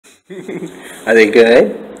Are they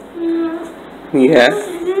good? Yeah.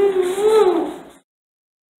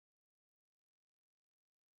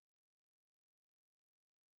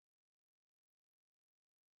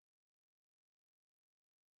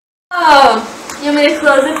 Oh, you want me to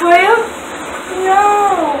close it for you? No.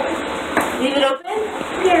 Leave it open?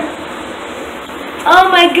 Yeah. Oh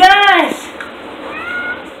my gosh!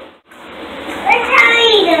 They're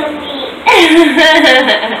trying to me.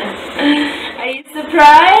 Are you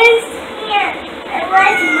surprised? Yeah. It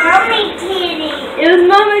was Mommy Kitty. It was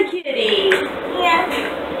Momma Kitty. Yeah.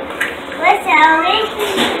 What's Alice?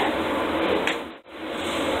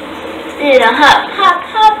 Did a hop, hop,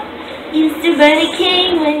 hop. Easter Bunny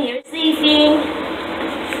came when you're sleeping.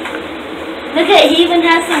 Look at, he even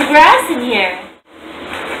has some grass in here.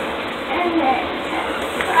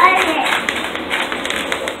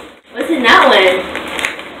 What's in that one?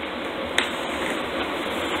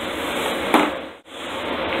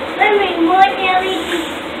 More jelly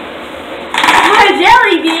beans. More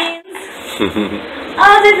jelly beans?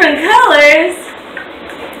 All different colors.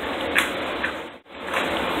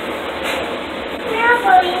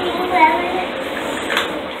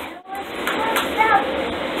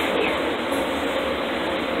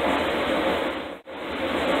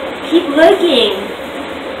 Keep looking.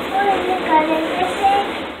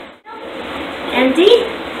 Empty?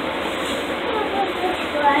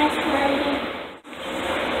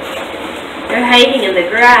 They're hiding in the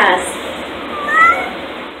grass.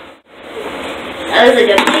 That was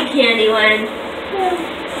like a big candy one.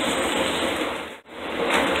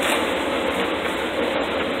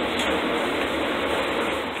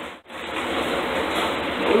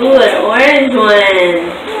 Ooh, an orange one.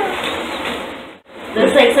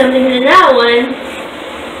 Looks like something's in that one.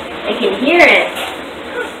 I can hear it.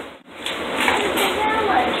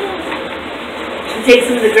 Take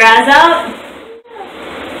some of the grass out.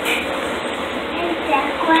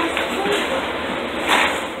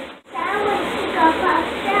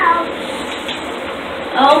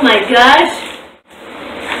 Oh my gosh.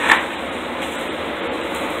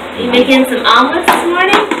 Are you making some omelets this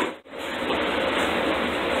morning?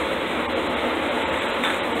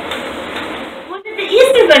 When did the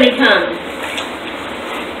Easter Bunny come?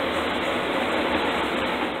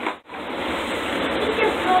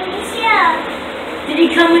 Did he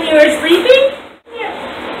come when you were sleeping?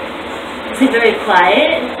 Yeah. Was he very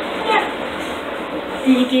quiet? Yeah.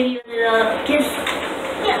 Did he give you a little kiss?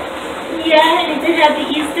 Yeah. Yeah, and he said Happy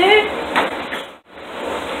Easter?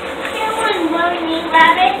 Share one, Mommy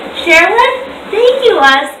Rabbit. Share one? Thank you,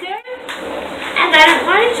 Oscar. I got an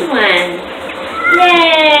orange one.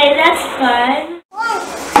 Yay, that's fun.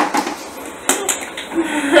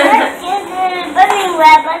 Bunny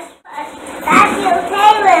Rabbit. That's your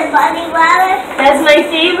favorite, Bunny Rabbit. That's my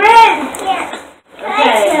favorite? Yeah.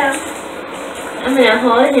 Okay. I'm gonna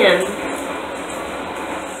hold him.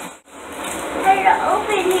 I have to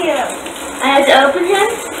open him. I have to open him?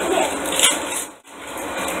 Yeah.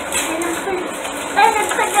 And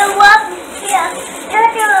put the wrappers here. Don't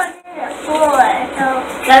do it on the floor. So.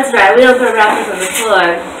 That's right, we don't put wrappers on the floor.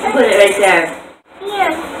 We put it right there. Yeah.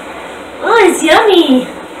 Oh, it's yummy.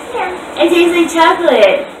 Yeah. It tastes like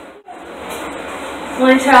chocolate.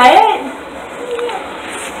 Want to try it?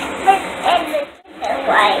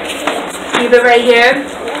 Keep it right here?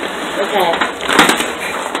 Okay.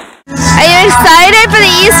 Are you excited for the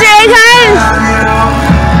Easter egg hunt?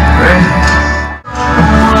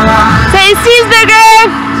 Say cheeseburger!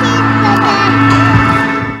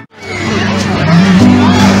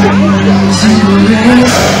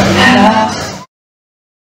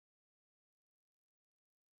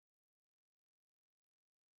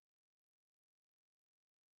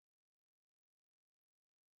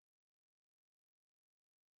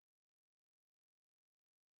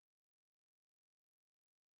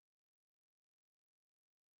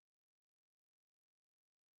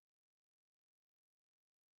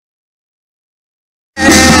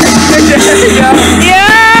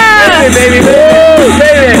 Yeah! Baby, baby,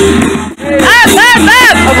 baby! Up, up,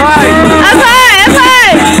 up! Up high! Up high, up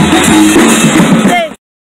high!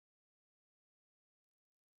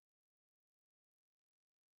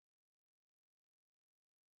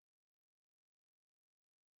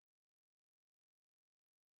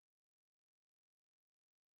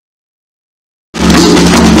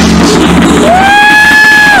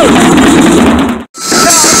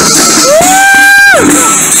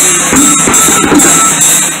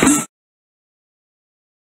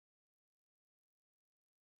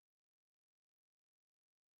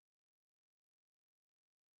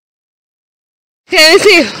 Okay, let's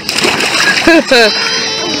see.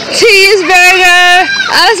 Cheeseburger.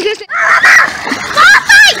 I was gonna say.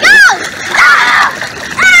 Go!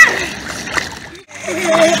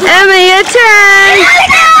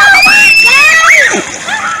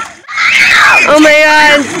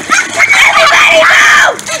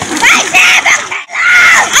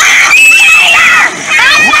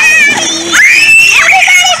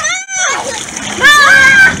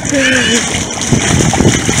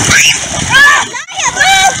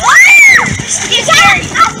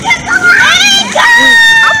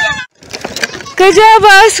 Good job,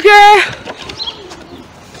 Oscar.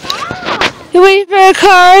 You're waiting for a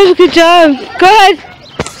car. Good job. Go ahead.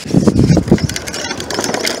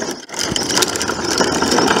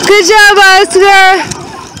 Good job, Oscar.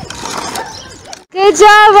 Good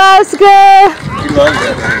job, Oscar. He loves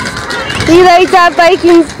that. You like that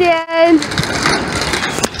biking stand?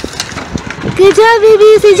 Good job,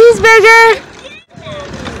 baby. Say cheeseburger.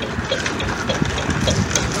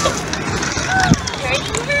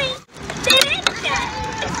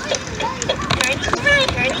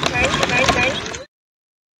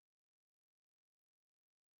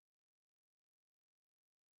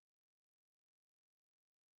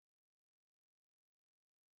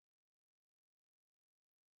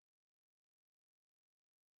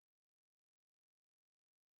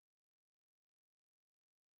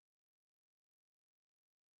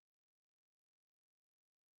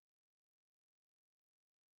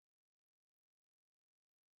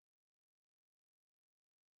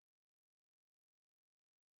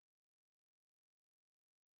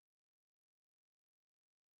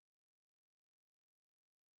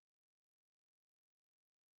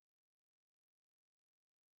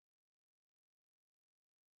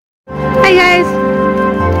 Hi guys.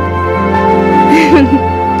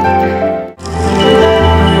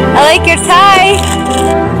 I like your tie.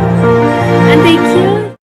 Aren't they cute?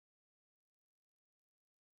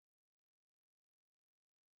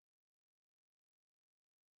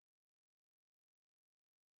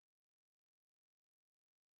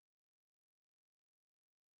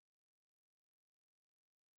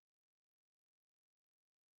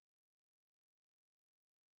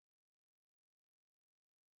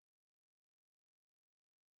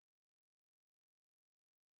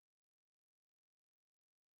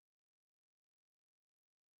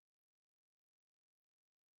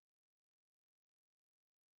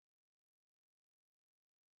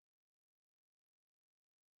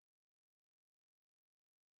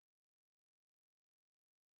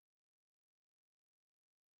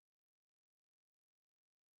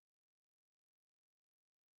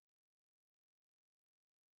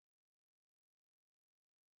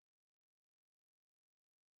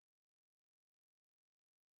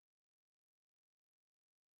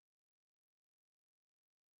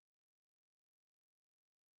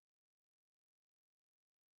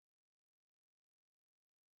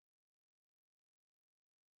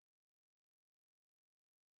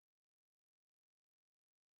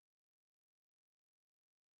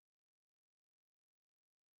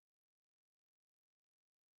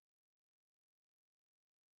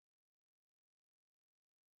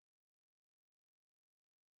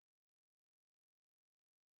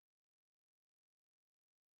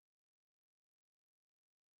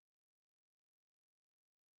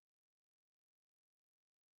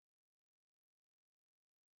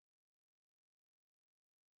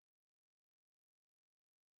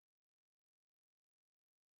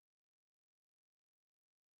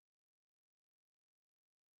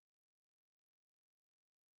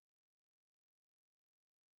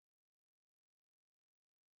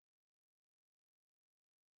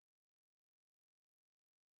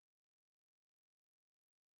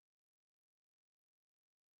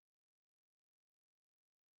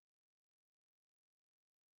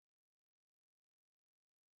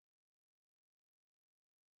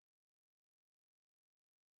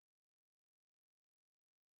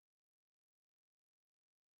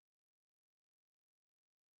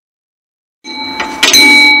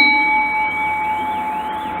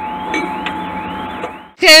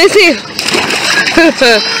 Okay, let's see.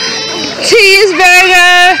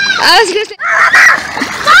 Cheeseburger. Oscar.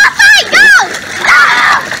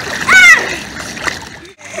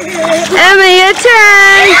 Emma, your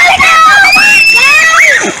turn.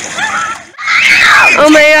 Oh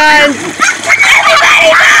my God. Everybody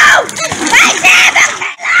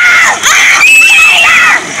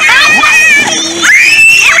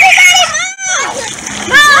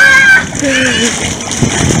move!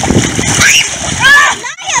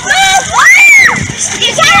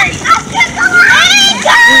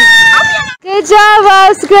 Good job,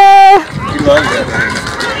 Oscar. He loves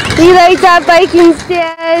that. You like that biking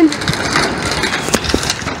stand?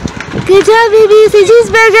 Good job, baby. Say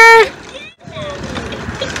cheeseburger.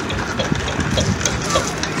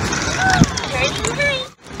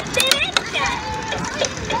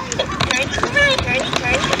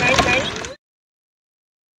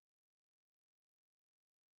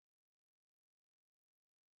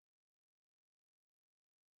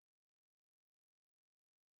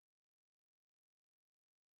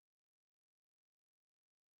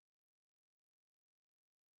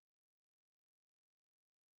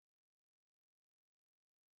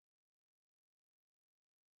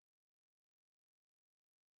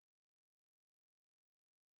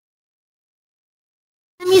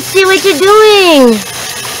 You see what you're doing.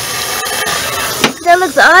 That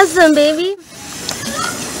looks awesome, baby.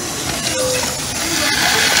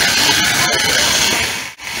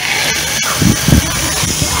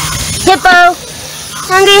 Hippo.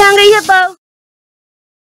 Hungry, hungry hippo.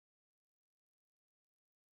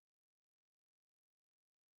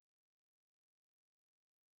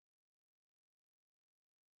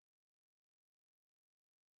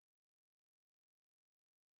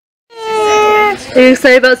 Are you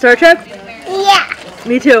excited about Star Trek? Yeah.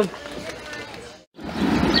 Me too.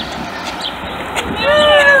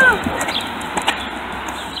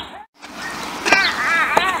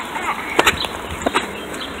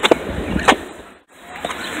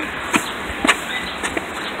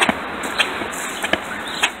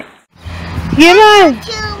 Come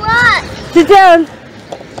on. Sit down.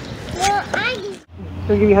 Can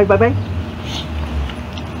you give me a hug, bye-bye?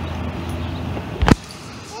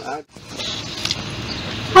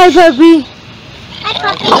 Hi, puppy. Hi,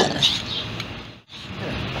 puppy.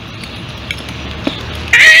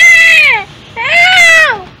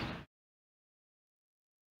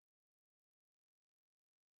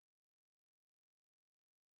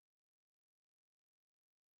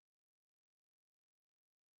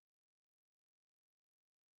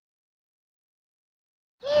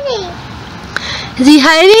 Is he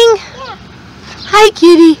hiding? Yeah. Hi,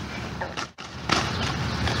 kitty.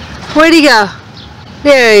 Where'd he go?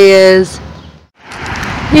 There he is.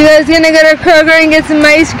 You guys gonna go to Kroger and get some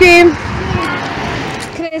ice cream?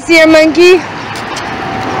 Yeah. Can I see your monkey?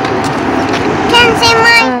 Can see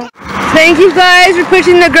mine? Thank you guys for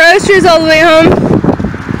pushing the groceries all the way home.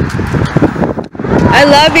 I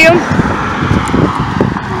love you.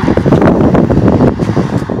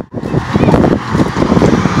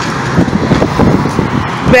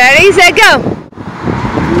 Ready, set, go.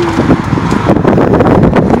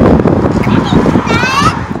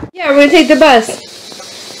 Yeah, we're gonna take the bus.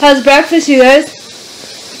 How's breakfast, you guys?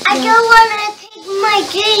 I don't want to take my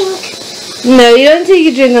drink. No, you don't take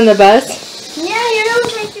your drink on the bus. No, you don't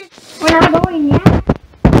take it. We're not going yet.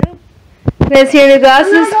 Can I see your new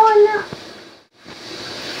glasses? We're not going now.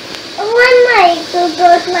 One night will go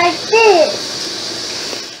like this.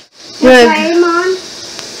 You wanna- Try them on?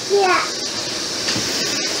 Yeah.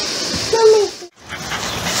 Mommy.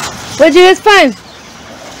 What'd you guys find?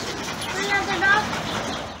 Another dog?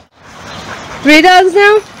 3 dogs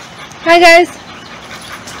now? Hi, guys.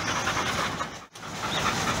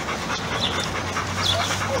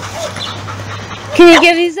 Can you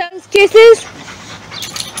give these dogs kisses?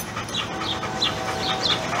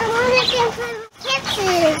 I want to give them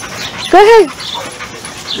kisses. Go ahead.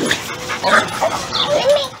 Let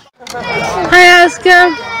me. Hi, Oscar.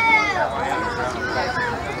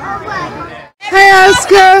 Hi,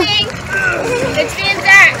 Oscar. It's being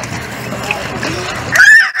dark.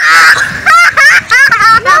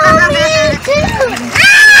 No, me too.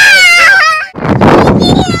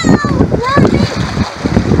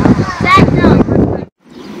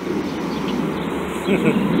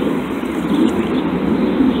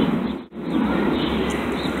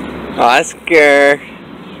 Oscar.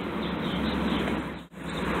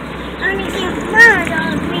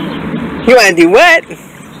 You want to do what?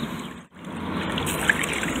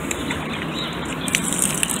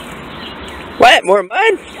 What? More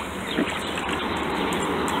mud?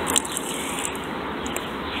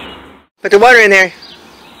 Put the water in there.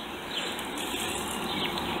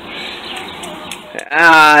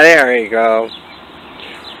 Ah, there we go.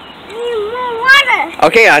 More water.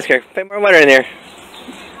 Okay, Oscar, put more water in there.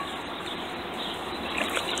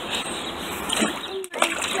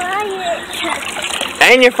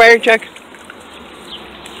 And your fire truck.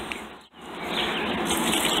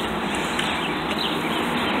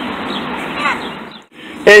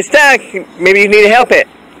 It's stuck. Maybe you need to help it.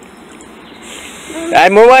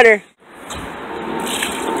 Add more water.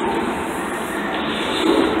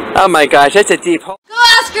 Oh my gosh, that's a deep hole. Go,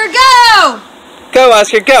 Oscar, go! Go,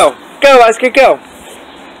 Oscar, go. Go, Oscar, go.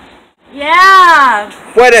 Yeah.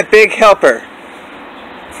 What a big helper.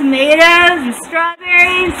 Tomatoes and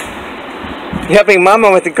strawberries. You're helping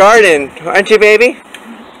Mama with the garden, aren't you, baby?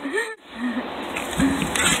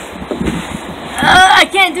 I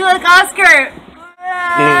can't do it like Oscar. I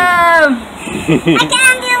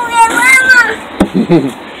can't do it,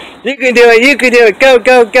 Mama. You can do it, you can do it. Go,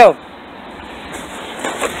 go, go.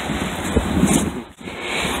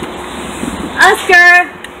 Oscar.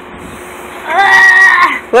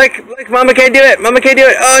 Look, Mama can't do it. Mama can't do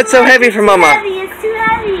it. Oh, it's so heavy for Mama. It's too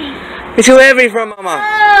heavy. It's too heavy for Mama.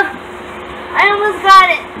 I almost got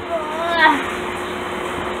it.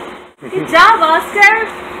 Good job, Oscar.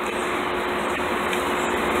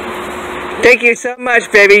 Thank you so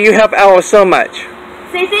much, baby. You help Owl so much.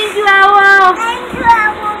 Say thank you, Owl. Thank you,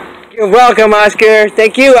 Owl. You're welcome, Oscar.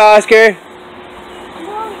 Thank you, Oscar.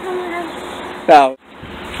 Oh.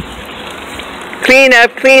 Clean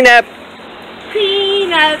up, clean up.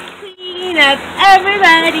 Clean up, clean up.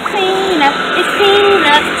 Everybody clean up. It's clean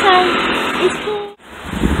up time. It's clean.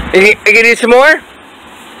 You gonna do some more?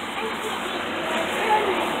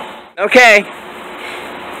 Okay.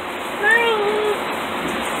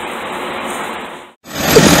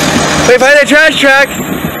 Wait by the trash truck.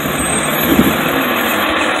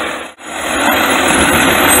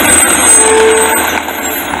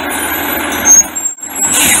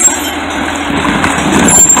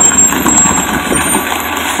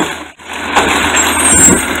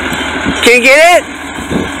 Can you get it?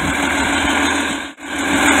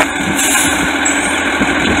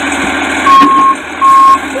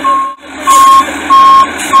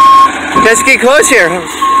 Let's get close here. What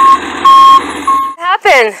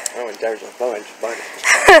happened? Oh, there's a phone.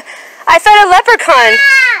 I found a leprechaun.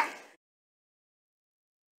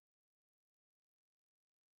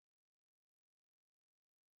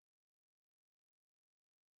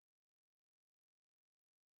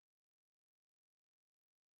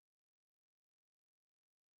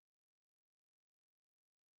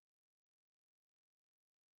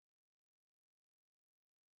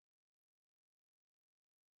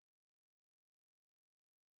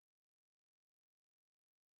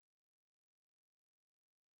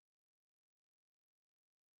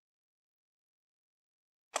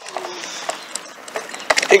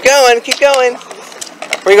 Keep going, keep going.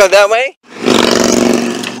 We go that way?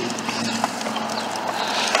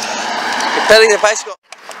 You're pedaling the bicycle.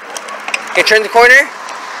 Okay, turn the corner.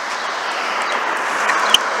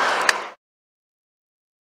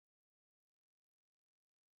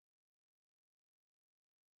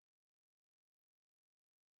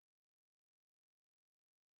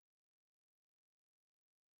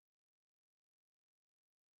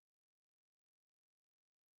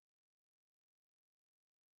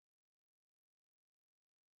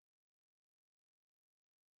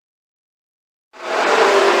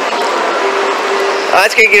 Oh,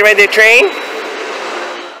 that's gonna get ready to train.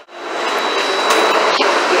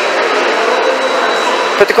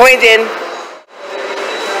 Put the coins in.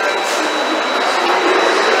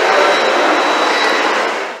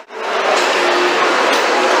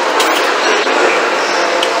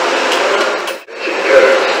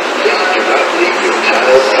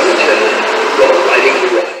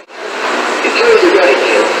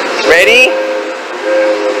 Ready?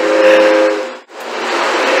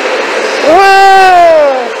 Whoa!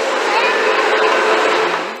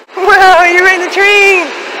 Wow, you're in the train!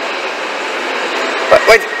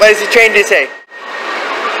 What does the train do say?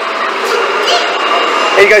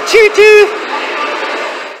 There you go, choo choo!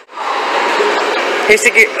 Here,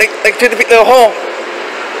 stick it like through the little hole.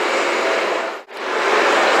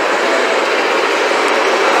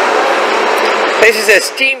 This is a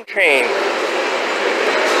steam train.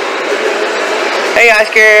 Hey,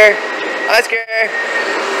 Oscar! Oscar!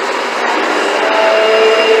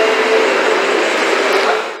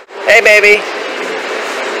 Hey, baby!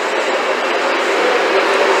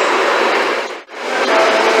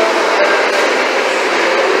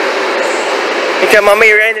 You tell Momma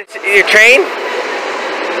you're in your train?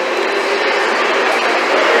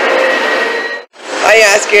 Hi,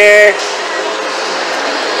 Oscar!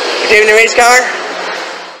 You driving the race car?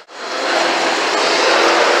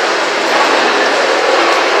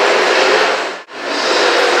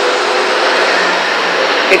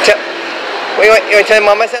 You want to tell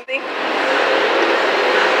Momma something?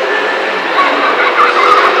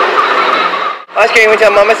 Oscar, you want to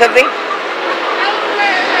tell Momma something?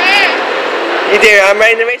 You do. I'm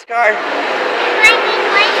riding the race car.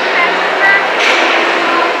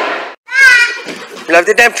 Love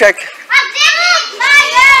the dump truck.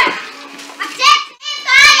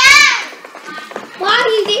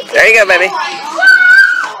 There you go, baby.